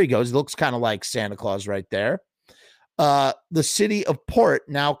 There he goes. He looks kind of like Santa Claus right there. The city of Port,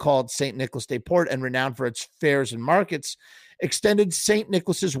 now called St. Nicholas de Port and renowned for its fairs and markets, extended St.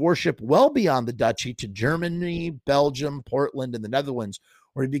 Nicholas's worship well beyond the duchy to Germany, Belgium, Portland, and the Netherlands,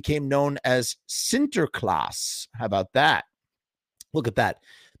 where he became known as Sinterklaas. How about that? Look at that.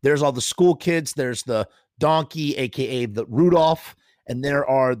 There's all the school kids. There's the donkey, a.k.a. the Rudolph, and there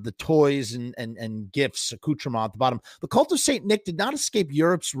are the toys and gifts, accoutrement at the bottom. The cult of St. Nick did not escape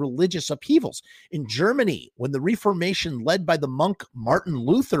Europe's religious upheavals. In Germany, when the Reformation led by the monk Martin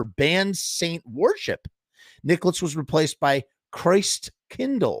Luther banned saint worship, Nicholas was replaced by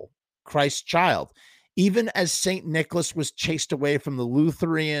Christkindl, Christ child. Even as St. Nicholas was chased away from the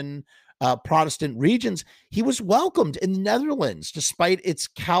Lutheran Protestant regions, he was welcomed in the Netherlands despite its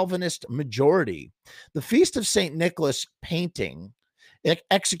Calvinist majority. The Feast of St. Nicholas painting,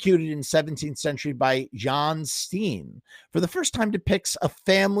 executed in 17th century by Jan Steen, for the first time depicts a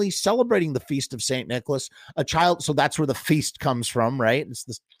family celebrating the Feast of St. Nicholas. A child, so that's where the feast comes from, right? It's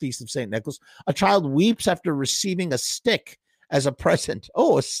the Feast of St. Nicholas. A child weeps after receiving a stick as a present.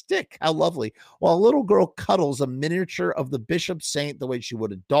 Oh, a stick. How lovely. While a little girl cuddles a miniature of the bishop saint the way she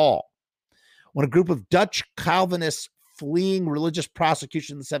would a doll. When a group of Dutch Calvinist fleeing religious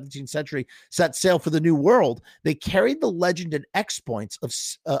prosecution in the 17th century set sail for the New World, they carried the legend and exploits of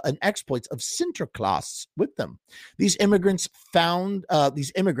Sinterklaas with them. These immigrants,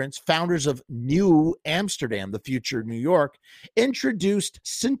 founders of New Amsterdam, the future New York, introduced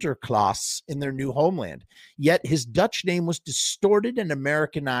Sinterklaas in their new homeland. Yet his Dutch name was distorted and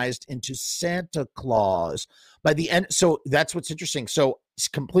Americanized into Santa Claus. By the end, so that's what's interesting. So it's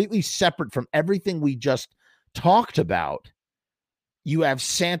completely separate from everything we just talked about. You have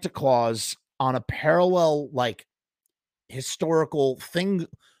Santa Claus on a parallel, like, historical thing,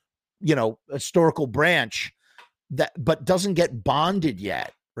 historical branch but doesn't get bonded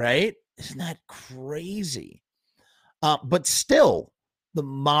yet, right? Isn't that crazy? But still, the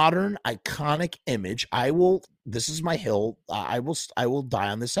modern iconic image, this is my hill. I will die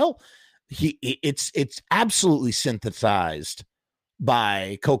on this hill. It's absolutely synthesized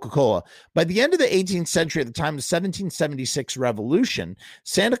by Coca-Cola. By the end of the 18th century, at the time of the 1776 revolution,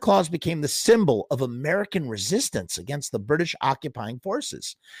 Santa Claus became the symbol of American resistance against the British occupying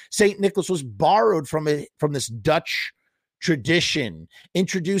forces. St. Nicholas was borrowed from this Dutch tradition,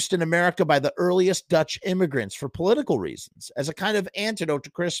 introduced in America by the earliest Dutch immigrants for political reasons, as a kind of antidote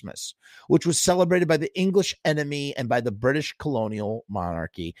to Christmas, which was celebrated by the English enemy and by the British colonial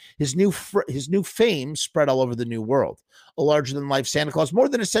monarchy. His new fame spread all over the New World. A larger-than-life Santa Claus, more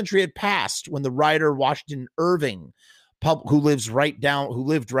than a century had passed when the writer Washington Irving, who lived right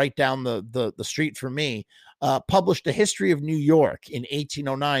down the street from me, published A History of New York in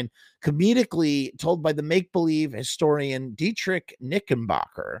 1809, comedically told by the make-believe historian Dietrich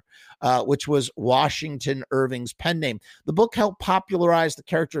Knickerbocker, which was Washington Irving's pen name. The book helped popularize the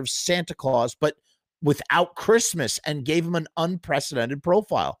character of Santa Claus, but without Christmas, and gave him an unprecedented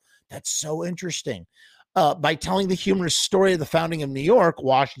profile. That's so interesting. By telling the humorous story of the founding of New York,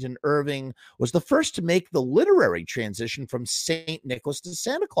 Washington Irving was the first to make the literary transition from St. Nicholas to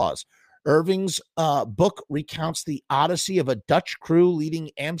Santa Claus. Irving's book recounts the odyssey of a Dutch crew leaving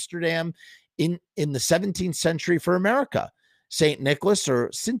Amsterdam in the 17th century for America. St. Nicholas, or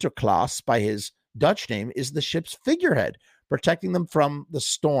Sinterklaas by his Dutch name, is the ship's figurehead, protecting them from the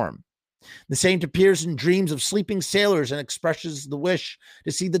storm. The saint appears in dreams of sleeping sailors and expresses the wish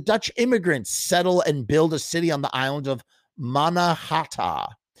to see the Dutch immigrants settle and build a city on the island of Mannahatta.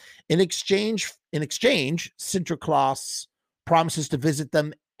 In exchange, Sinterklaas promises to visit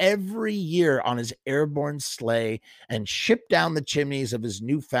them every year on his airborne sleigh and ship down the chimneys of his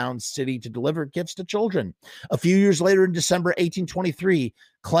newfound city to deliver gifts to children. A few years later, in December 1823,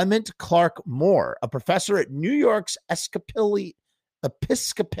 Clement Clark Moore, a professor at New York's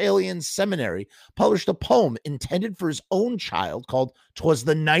Episcopalian Seminary, published a poem intended for his own child called "'Twas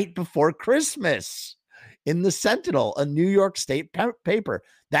the Night Before Christmas" in the Sentinel, a New York State paper.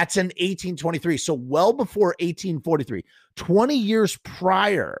 That's in 1823. So well before 1843, 20 years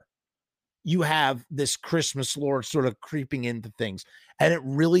prior, you have this Christmas lore sort of creeping into things. And it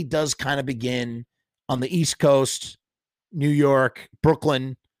really does kind of begin on the East Coast, New York,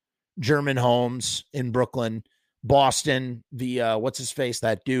 Brooklyn, German homes in Brooklyn, Boston, what's his face,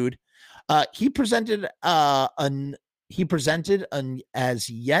 that dude. He presented an as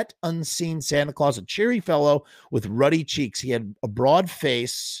yet unseen Santa Claus, a cheery fellow with ruddy cheeks. He had a broad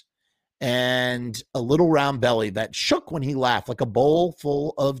face and a little round belly that shook when he laughed, like a bowl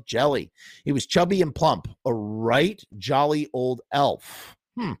full of jelly. He was chubby and plump, a right jolly old elf.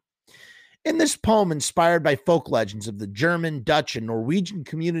 In this poem, inspired by folk legends of the German, Dutch, and Norwegian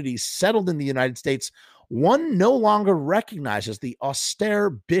communities settled in the United States, one no longer recognizes the austere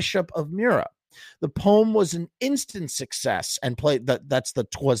Bishop of Myra. The poem was an instant success and played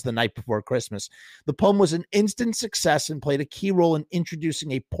 "'Twas the Night Before Christmas." The poem was an instant success and played a key role in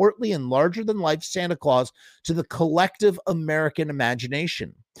introducing a portly and larger-than-life Santa Claus to the collective American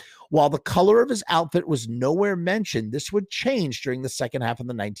imagination. While the color of his outfit was nowhere mentioned, this would change during the second half of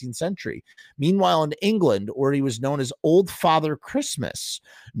the 19th century. Meanwhile, in England, where he was known as Old Father Christmas,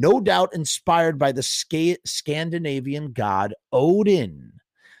 no doubt inspired by the Scandinavian god Odin,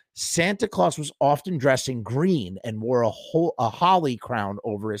 Santa Claus was often dressed in green and wore a holly crown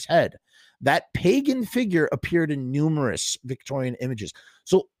over his head. That pagan figure appeared in numerous Victorian images.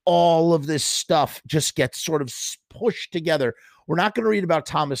 So all of this stuff just gets sort of pushed together. We're not going to read about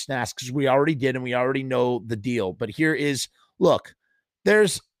Thomas Nast because we already did and we already know the deal. But here is, look,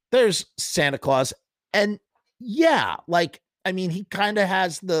 there's Santa Claus. And yeah, he kind of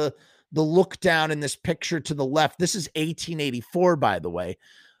has the look down in this picture to the left. This is 1884, by the way.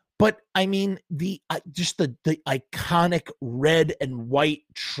 But I mean, the iconic red and white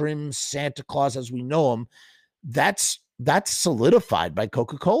trim Santa Claus as we know him, that's solidified by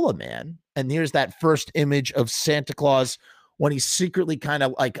Coca-Cola, man. And here's that first image of Santa Claus when he's secretly kind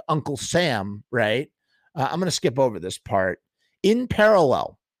of like Uncle Sam, right? I'm going to skip over this part. In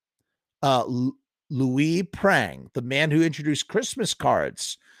parallel, Louis Prang, the man who introduced Christmas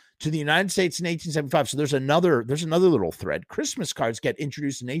cards to the United States in 1875. So there's another little thread. Christmas cards get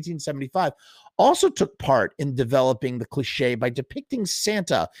introduced in 1875. Also took part in developing the cliche by depicting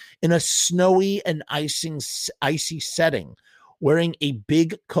Santa in a snowy and icy setting, wearing a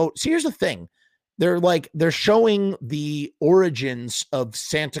big coat. See, here's the thing. They're showing the origins of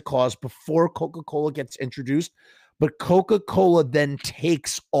Santa Claus before Coca-Cola gets introduced, but Coca-Cola then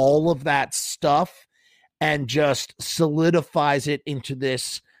takes all of that stuff and just solidifies it into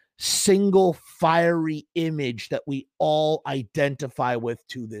this single fiery image that we all identify with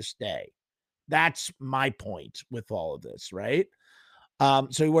to this day. That's my point with all of this, right?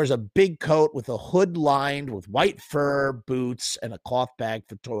 So he wears a big coat with a hood lined with white fur, boots, and a cloth bag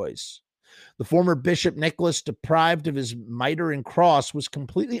for toys. The former Bishop Nicholas, deprived of his mitre and cross, was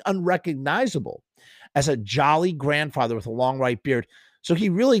completely unrecognizable as a jolly grandfather with a long white beard. So he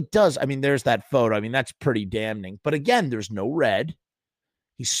really does. I mean, there's that photo. I mean, that's pretty damning. But again, there's no red.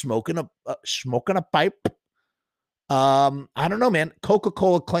 He's smoking a pipe. I don't know, man.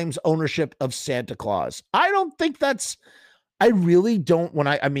 Coca-Cola claims ownership of Santa Claus. I really don't.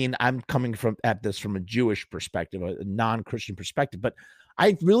 I'm coming at this from a Jewish perspective, a non-Christian perspective, but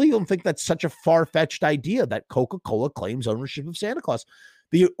I really don't think that's such a far-fetched idea that Coca-Cola claims ownership of Santa Claus.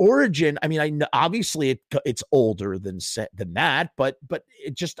 The origin, obviously it's older than that, but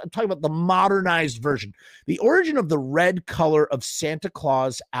I'm talking about the modernized version. The origin of the red color of Santa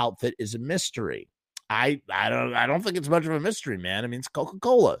Claus outfit is a mystery. I don't think it's much of a mystery, man. I mean, it's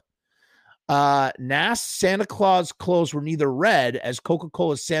Coca-Cola. Nast's Santa Claus clothes were neither red, as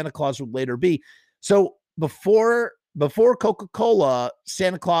Coca-Cola's Santa Claus would later be. So before Coca-Cola,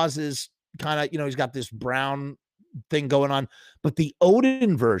 Santa Claus is kind of, he's got this brown thing going on, but the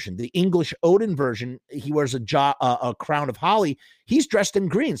Odin version, the English Odin version, he wears a crown of holly. He's dressed in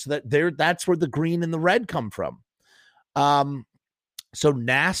green, so that's where the green and the red come from. So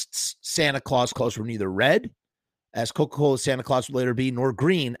Nast's Santa Claus clothes were neither red, as Coca-Cola's Santa Claus would later be, nor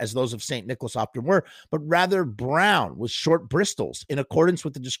green, as those of St. Nicholas often were, but rather brown with short bristles, in accordance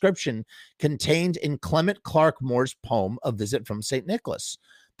with the description contained in Clement Clarke Moore's poem, A Visit from St. Nicholas.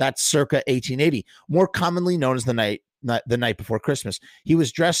 That's circa 1880, more commonly known as the night before Christmas. He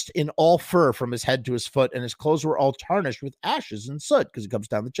was dressed in all fur from his head to his foot, and his clothes were all tarnished with ashes and soot because he comes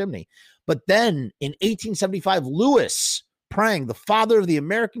down the chimney. But then in 1875, Louis Prang, the father of the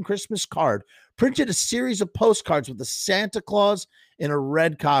American Christmas card, printed a series of postcards with the Santa Claus in a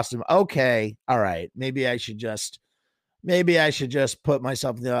red costume. Okay, all right. Maybe I should just put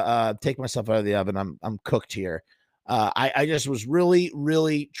myself take myself out of the oven. I'm cooked here. I just was really,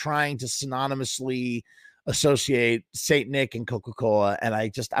 really trying to synonymously associate Saint Nick and Coca-Cola, and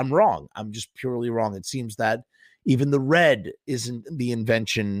I'm wrong. I'm just purely wrong. It seems that even the red isn't the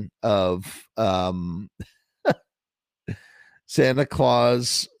invention of Santa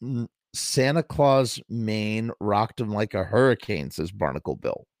Claus. Santa Claus Maine rocked him like a hurricane, says Barnacle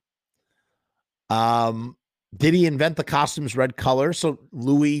Bill. Did he invent the costume's red color? So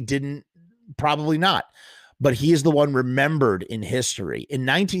Louis didn't, probably not. But he is the one remembered in history. In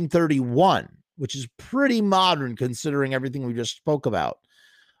 1931, which is pretty modern considering everything we just spoke about.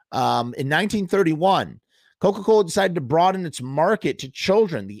 In 1931, Coca-Cola decided to broaden its market to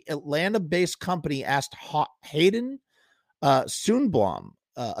children. The Atlanta-based company asked Hayden Sundblom,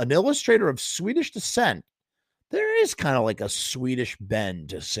 an illustrator of Swedish descent. There is kind of like a Swedish bend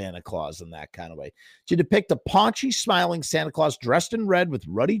to Santa Claus in that kind of way, to depict a paunchy, smiling Santa Claus dressed in red with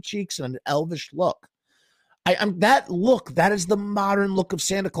ruddy cheeks and an elvish look. That is the modern look of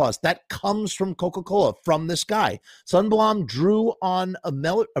Santa Claus. That comes from Coca-Cola, from this guy. Sundblom drew on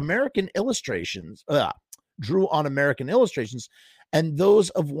American illustrations, and those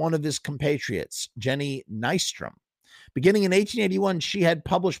of one of his compatriots, Jenny Nystrom. Beginning in 1881, she had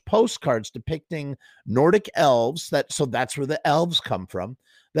published postcards depicting Nordic elves, so that's where the elves come from,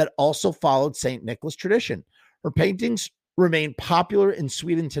 that also followed St. Nicholas tradition. Her paintings remain popular in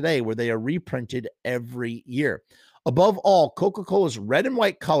Sweden today, where they are reprinted every year. Above all, Coca-Cola's red and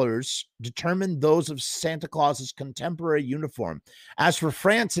white colors determined those of Santa Claus's contemporary uniform. As for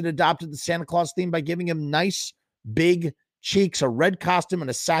France, it adopted the Santa Claus theme by giving him nice, big cheeks, a red costume, and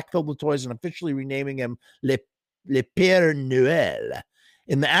a sack filled with toys, and officially renaming him Le Père Noël.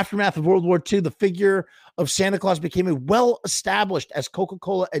 In the aftermath of World War II, the figure of Santa Claus became well established as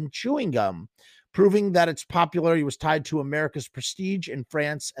Coca-Cola and chewing gum, proving that its popularity was tied to America's prestige in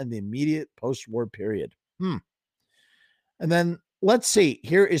France and the immediate post-war period. And then let's see.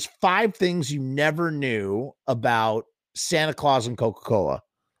 Here is 5 things you never knew about Santa Claus and Coca-Cola.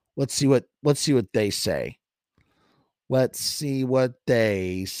 Let's see what they say. Let's see what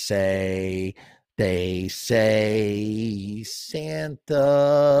they say. They say Santa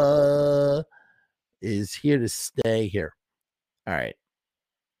is here to stay here. All right.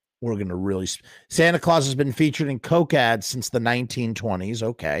 We're going to really... Santa Claus has been featured in Coke ads since the 1920s.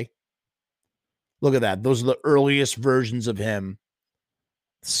 Okay. Look at that. Those are the earliest versions of him.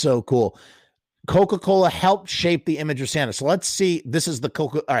 So cool. Coca-Cola helped shape the image of Santa. So let's see. This is the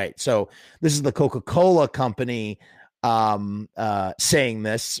All right. So this is the Coca-Cola company saying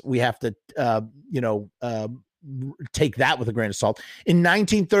this. We have to, take that with a grain of salt. In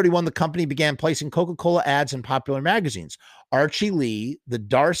 1931, the company began placing Coca-Cola ads in popular magazines. Archie Lee, the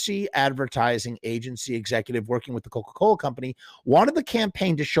Darcy advertising agency executive working with the Coca-Cola company, wanted the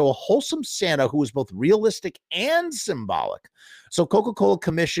campaign to show a wholesome Santa who was both realistic and symbolic. So Coca-Cola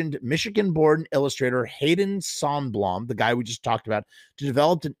commissioned Michigan-born illustrator Hayden Sonnenblom, the guy we just talked about, to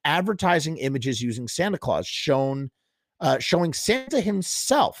develop an advertising images using Santa Claus, showing Santa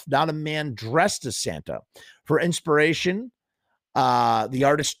himself, not a man dressed as Santa. For inspiration, the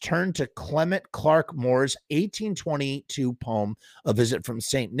artist turned to Clement Clark Moore's 1822 poem, A Visit from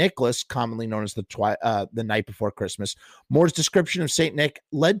St. Nicholas, commonly known as the Night Before Christmas. Moore's description of St. Nick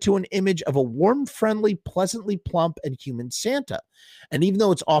led to an image of a warm, friendly, pleasantly plump, and human Santa. And even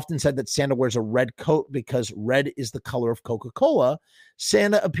though it's often said that Santa wears a red coat because red is the color of Coca-Cola,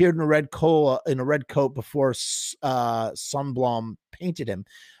 Santa appeared in a red coat before Sonnenblom painted him.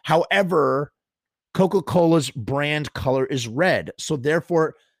 However, Coca-Cola's brand color is red. So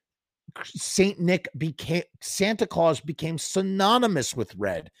therefore, Santa Claus became synonymous with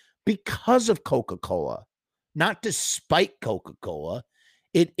red because of Coca-Cola, not despite Coca-Cola.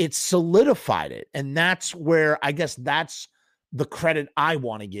 It solidified it. And that's where, I guess that's the credit I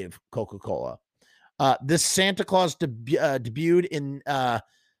want to give Coca-Cola. This Santa Claus debuted in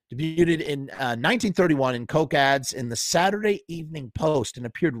 1931 in Coke ads in the Saturday Evening Post and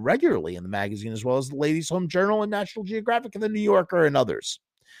appeared regularly in the magazine, as well as the Ladies' Home Journal and National Geographic and the New Yorker and others.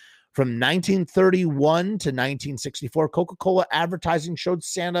 From 1931 to 1964, Coca-Cola advertising showed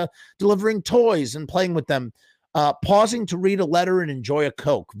Santa delivering toys and playing with them, pausing to read a letter and enjoy a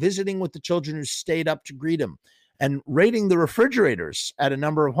Coke, visiting with the children who stayed up to greet him, and raiding the refrigerators at a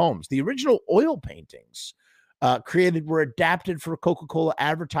number of homes. The original oil paintings created were adapted for Coca-Cola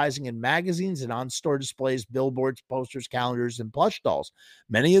advertising in magazines and on-store displays, billboards, posters, calendars, and plush dolls.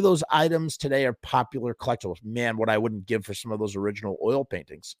 Many of those items today are popular collectibles. Man, what I wouldn't give for some of those original oil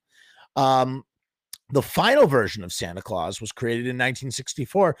paintings. The final version of Santa Claus was created in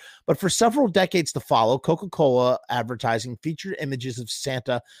 1964, but for several decades to follow, Coca-Cola advertising featured images of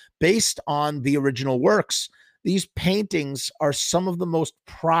Santa based on the original works. These paintings are some of the most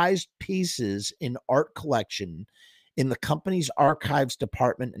prized pieces in art collection in the company's archives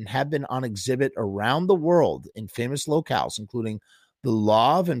department and have been on exhibit around the world in famous locales, including the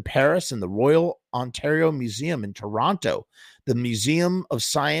Louvre in Paris and the Royal Ontario Museum in Toronto, the Museum of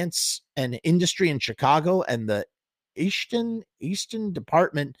Science and Industry in Chicago, and the Easton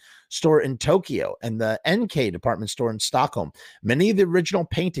Department Store in Tokyo, and the NK Department Store in Stockholm. Many of the original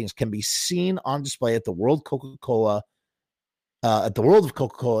paintings can be seen on display at the World of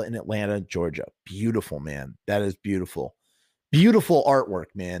Coca-Cola in Atlanta, Georgia. Beautiful, man. That is beautiful. Beautiful artwork,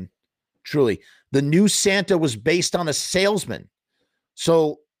 man. Truly. The new Santa was based on a salesman.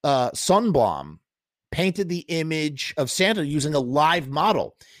 So Sonnenblom painted the image of Santa using a live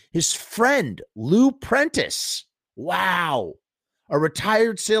model. His friend, Lou Prentice. Wow. A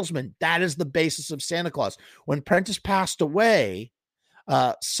retired salesman. That is the basis of Santa Claus. When Prentice passed away,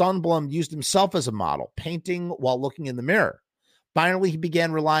 Sonnenblom used himself as a model, painting while looking in the mirror. Finally, he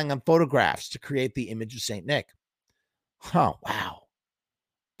began relying on photographs to create the image of St. Nick. Oh, wow.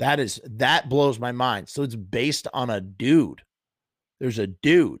 That blows my mind. So it's based on a dude. There's a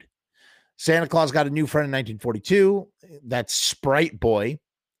dude. Santa Claus got a new friend in 1942. That's Sprite Boy.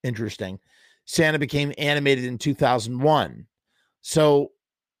 Interesting. Santa became animated in 2001. So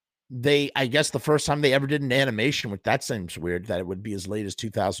I guess the first time they ever did an animation, which that seems weird that it would be as late as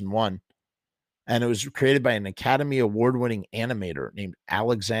 2001. And it was created by an Academy Award-winning animator named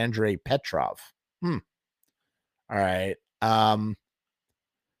Alexandre Petrov. All right. And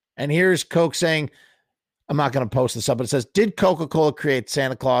here's Coke saying, I'm not going to post this up, but it says, did Coca-Cola create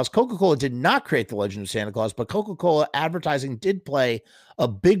Santa Claus? Coca-Cola did not create the legend of Santa Claus, but Coca-Cola advertising did play a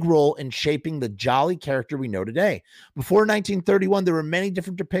big role in shaping the jolly character we know today. Before 1931, there were many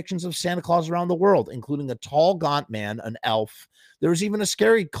different depictions of Santa Claus around the world, including a tall, gaunt man, an elf. There was even a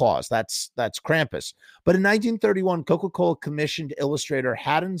scary Claus. That's Krampus. But in 1931, Coca-Cola commissioned illustrator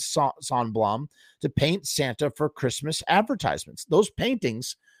Haddon Sonnenblum to paint Santa for Christmas advertisements. Those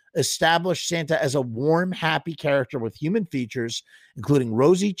paintings established Santa as a warm, happy character with human features, including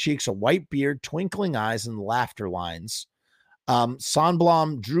rosy cheeks, a white beard, twinkling eyes, and laughter lines.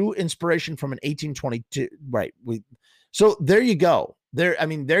 Sonnenblum drew inspiration from an 1822. Right. So there you go.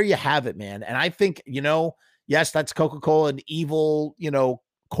 There you have it, man. And I think, yes, that's Coca-Cola, an evil,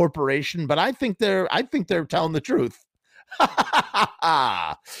 corporation, but I think they're telling the truth.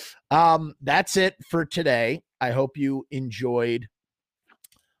 That's it for today. I hope you enjoyed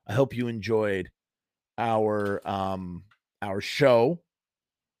our show.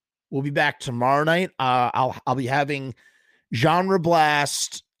 We'll be back tomorrow night. I'll be having Genre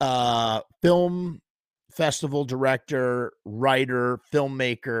Blast, film festival director, writer,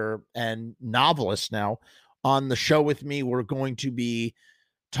 filmmaker, and novelist now on the show with me. We're going to be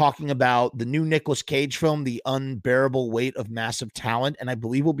talking about the new Nicolas Cage film, The Unbearable Weight of Massive Talent, and I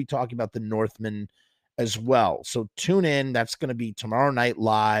believe we'll be talking about The Northman as well. So tune in. That's going to be tomorrow night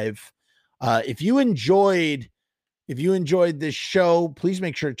live. If you enjoyed this show, please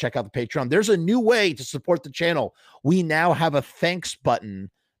make sure to check out the Patreon. There's a new way to support the channel. We now have a thanks button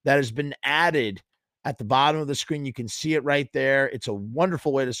that has been added at the bottom of the screen. You can see it right there. It's a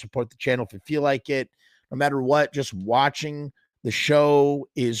wonderful way to support the channel if you feel like it. No matter what, just watching the show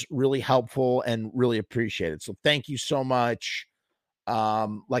is really helpful and really appreciated. So thank you so much.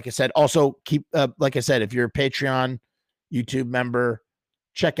 Like I said, also if you're a Patreon YouTube member,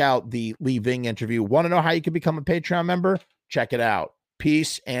 check out the Lee Ving interview. Want to know how you can become a Patreon member? Check it out.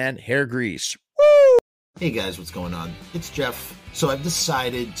 Peace and hair grease. Woo! Hey guys, what's going on? It's Jeff. So I've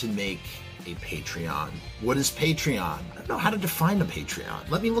decided to make a Patreon. What is Patreon? I don't know how to define a Patreon.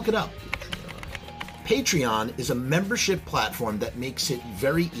 Let me look it up. Patreon is a membership platform that makes it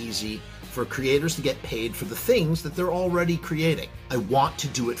very easy for creators to get paid for the things that they're already creating. I want to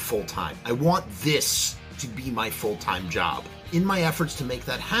do it full time. I want this to be my full-time job. In my efforts to make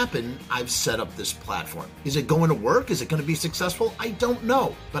that happen, I've set up this platform. Is it going to work? Is it going to be successful? I don't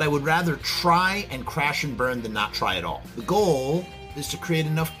know, but I would rather try and crash and burn than not try at all. The goal is to create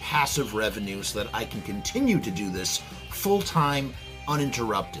enough passive revenue so that I can continue to do this full-time,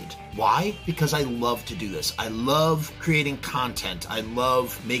 uninterrupted. Why? Because I love to do this. I love creating content. I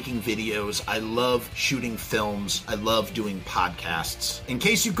love making videos. I love shooting films. I love doing podcasts. In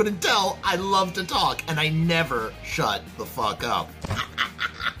case you couldn't tell, I love to talk and I never shut the fuck up.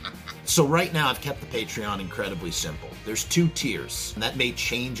 So right now I've kept the Patreon incredibly simple. There's 2 tiers, and that may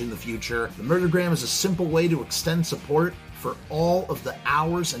change in the future. The Murdergram is a simple way to extend support for all of the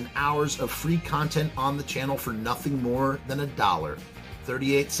hours and hours of free content on the channel for nothing more than $1.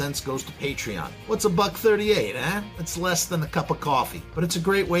 38 cents goes to Patreon. What's $1.38, eh? It's less than a cup of coffee, but it's a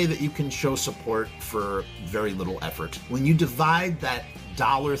great way that you can show support for very little effort. When you divide that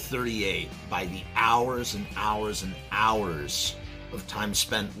 $1.38 by the hours and hours and hours of time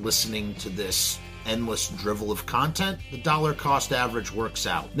spent listening to this endless drivel of content, the dollar cost average works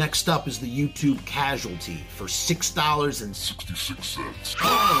out. Next up is the YouTube Casualty for $6.66.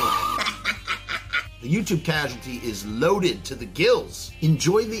 The YouTube Casualty is loaded to the gills.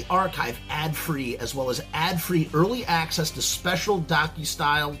 Enjoy the archive ad-free, as well as ad-free early access to special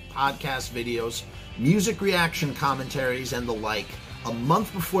docu-style podcast videos, music reaction commentaries, and the like, a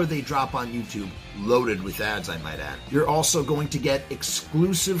month before they drop on YouTube, loaded with ads, I might add. You're also going to get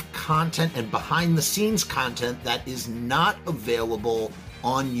exclusive content and behind-the-scenes content that is not available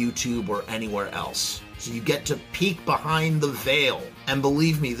on YouTube or anywhere else. So you get to peek behind the veil. And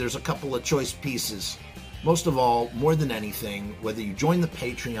believe me, there's a couple of choice pieces. Most of all, more than anything, whether you join the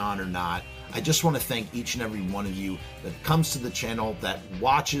Patreon or not, I just want to thank each and every one of you that comes to the channel, that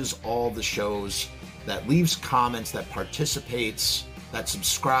watches all the shows, that leaves comments, that participates, that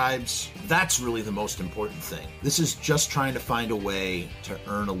subscribes. That's really the most important thing. This is just trying to find a way to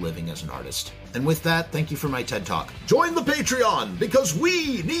earn a living as an artist. And with that, thank you for my TED Talk. Join the Patreon, because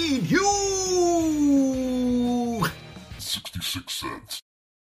we need you! 66 cents.